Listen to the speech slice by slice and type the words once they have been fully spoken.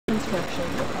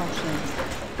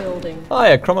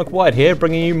Hi, Chromic White here,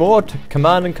 bringing you more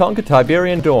Command and Conquer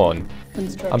Tiberian Dawn.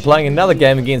 I'm playing another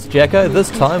game against Jacko, this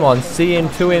time on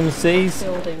CN2MC's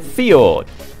Fjord.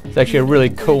 It's actually a really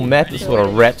cool map. It sort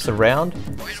of wraps around,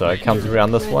 so it comes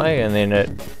around this way and then it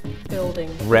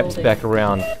wraps back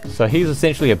around. So he's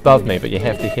essentially above me, but you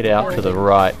have to head out to the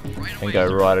right and go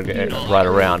right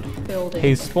around.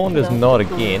 He's spawned as Nod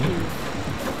again.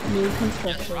 New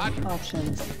construction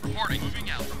options.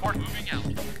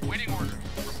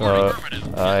 So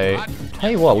I tell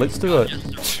you what, let's do it.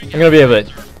 I'm gonna be a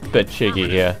bit cheeky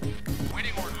here.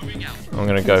 I'm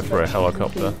gonna go for a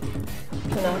helicopter.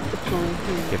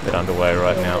 Get that underway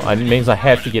right now. It means I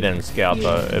have to get in and scout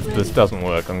though. If this doesn't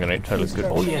work, I'm gonna totally skip.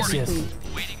 Oh yes, yes. It's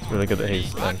really good that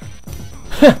he's in.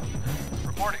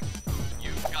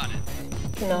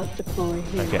 Cannot deploy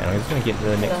here. Okay, I'm just gonna get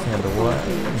the next hand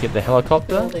away. Get the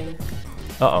helicopter.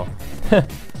 Uh oh.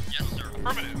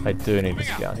 I do need to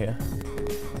scout here.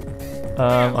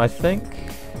 I think.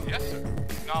 Yes, sir.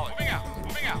 Acknowledge. Moving out.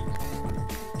 Moving out.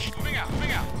 Moving out.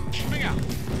 Moving out. Moving out.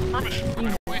 Permanent.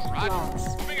 Roger.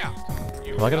 Moving out.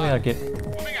 Am I gonna be able to get?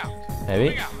 Moving out. Maybe.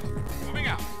 Moving out. Moving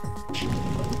out.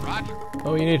 Roger.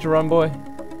 Oh, you need to run, boy.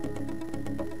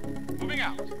 Moving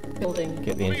out. Building.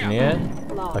 Get the engineer.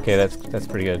 Okay, that's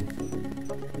pretty good.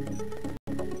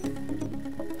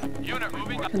 Unit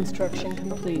moving out. Construction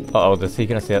complete. Uh oh, is he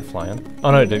gonna see that flying?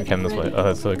 Oh no, it didn't come this way. Oh,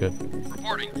 that's so good.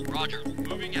 Reporting. Roger.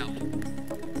 Moving out.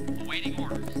 Awaiting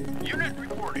orders. Unit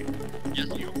reporting. Yes,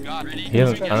 you got ready. He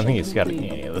hasn't, I don't think he's scouted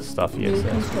any of this stuff yet. New So.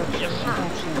 construction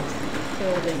options.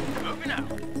 Building. Moving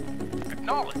out.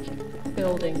 Acknowledged.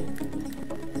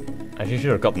 Building. I should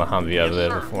have gotten the Humvee over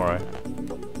there before I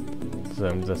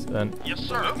zoomed this in. Yes,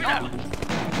 sir. Moving out.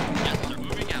 Yes, sir.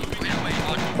 Moving out.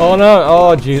 Roger. Oh no!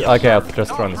 Oh jeez. Okay, I've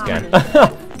just thrown the scan.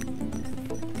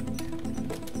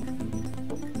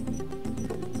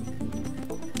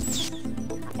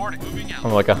 Reporting. Moving out.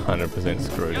 I'm like 100%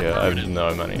 screwed here. I have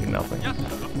no money, nothing. Yes, sir.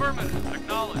 Affirmative.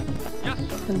 Acknowledged. Yes,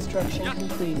 sir. Construction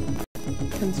complete.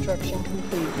 Construction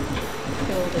complete.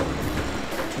 Building.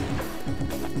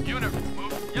 Unit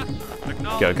move. Yes, sir.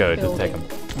 Acknowledged. Go, just take him.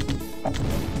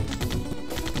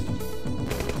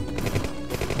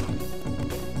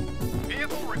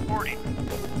 Vehicle reporting.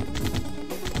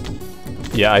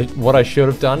 Yeah, what I should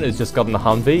have done is just gotten the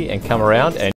Humvee and come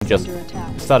around and just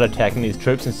started attacking these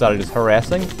troops and started just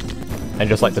harassing and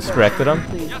just like distracted them.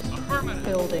 Yes, affirmative.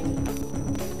 Building.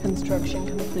 Construction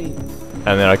complete.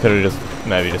 And then I could have just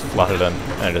maybe just fluttered in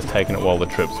and just taken it while the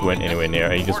troops weren't anywhere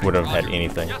near it. He just wouldn't have had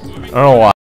anything. I don't know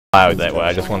why I was that way.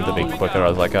 I just wanted to be quicker. I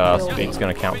was like, oh, speed's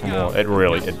gonna count for more. It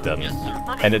doesn't.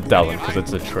 And it doesn't because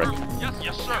it's a trick.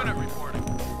 Yes, sir. Unit reporting.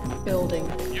 Building.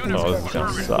 Oh, this is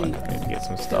gonna suck. I need to get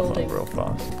some stuff up real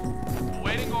fast.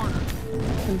 Awaiting orders.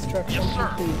 Construction Yes, sir.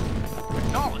 complete.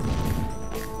 Acknowledged.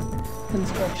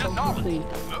 Construction complete.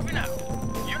 Moving out.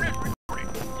 Unit reporting.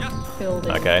 Yes, sir.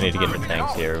 Building. Okay, I need to get the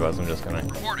tanks here, otherwise I'm just gonna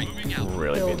Reporting. Moving out.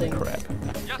 really beat the crap.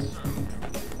 Yes, sir.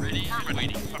 Ready.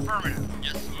 Waiting. Affirmative.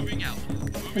 Yes, moving out.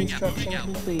 Moving out. Construction Moving out.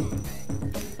 complete.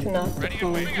 Cannot Ready and deploy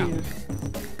moving out. here.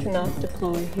 Cannot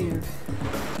deploy here.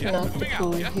 Cannot Yes, moving out.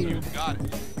 deploy Yes, sir. here. Got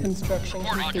it. Construction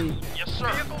Roger. complete. Yes, sir.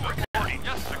 Vehicle reporting.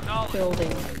 Yes, acknowledged.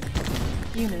 Building.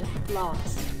 Unit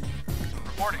lost.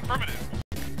 Reporting. Affirmative.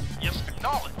 Yes,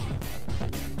 acknowledged.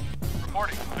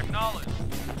 Reporting. Acknowledged.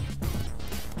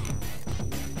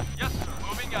 Yes, sir.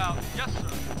 Moving out. Yes,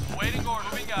 sir. Waiting order.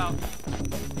 Moving out.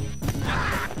 Yes,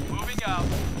 sir. Moving out.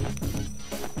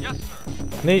 Yes,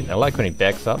 sir. Neat, I like when he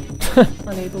backs up.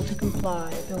 Unable to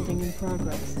comply. Building in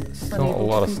progress. Still a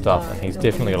lot of stuff, and he's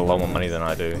definitely got a lot more money than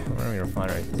I do. Where are your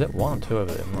refineries? Is that 1 or 2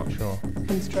 over there? I'm not sure.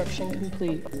 Construction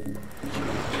complete. Yes,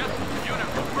 unit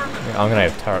affirmative. Yeah, I'm gonna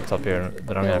have turrets up here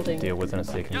that I'm gonna have to deal with in a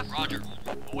second. Yes, Roger.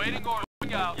 Awaiting order.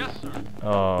 Moving out. Yes, sir.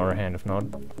 Oh, or a hand if not.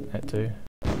 That too.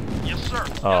 Yes, sir.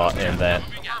 Oh, and that.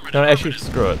 No, actually,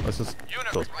 screw it. Let's just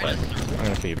go back. I'm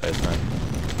gonna kill you both now.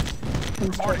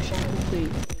 Construction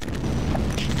complete.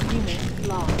 Unit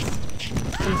lost.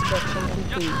 Construction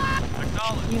complete.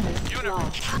 Acknowledged. Unit Unit.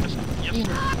 lost. Yes,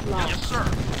 Unit lost. yes, sir.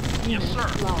 Yes, Unit sir.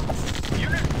 lost.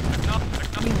 Unit.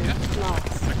 Acknowledged. Unit Yes,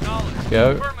 lost. acknowledged.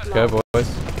 Go, Affirmative. go boys.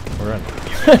 We're in.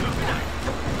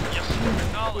 Yes, sir.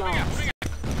 Acknowledged.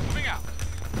 Moving out.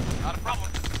 Not a problem.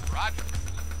 Roger.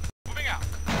 Moving out.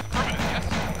 Affirmative.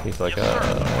 Yes. He's like,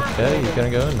 okay, you're gonna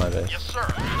go in my base. Yes, sir.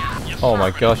 Yes, Oh sir.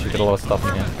 my gosh, you got a lot of stuff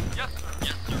in here. Yes, sir.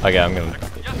 Yes, sir. Okay, I'm gonna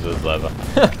do this over.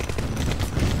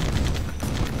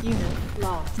 Unit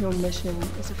lost. Your mission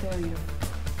is a failure.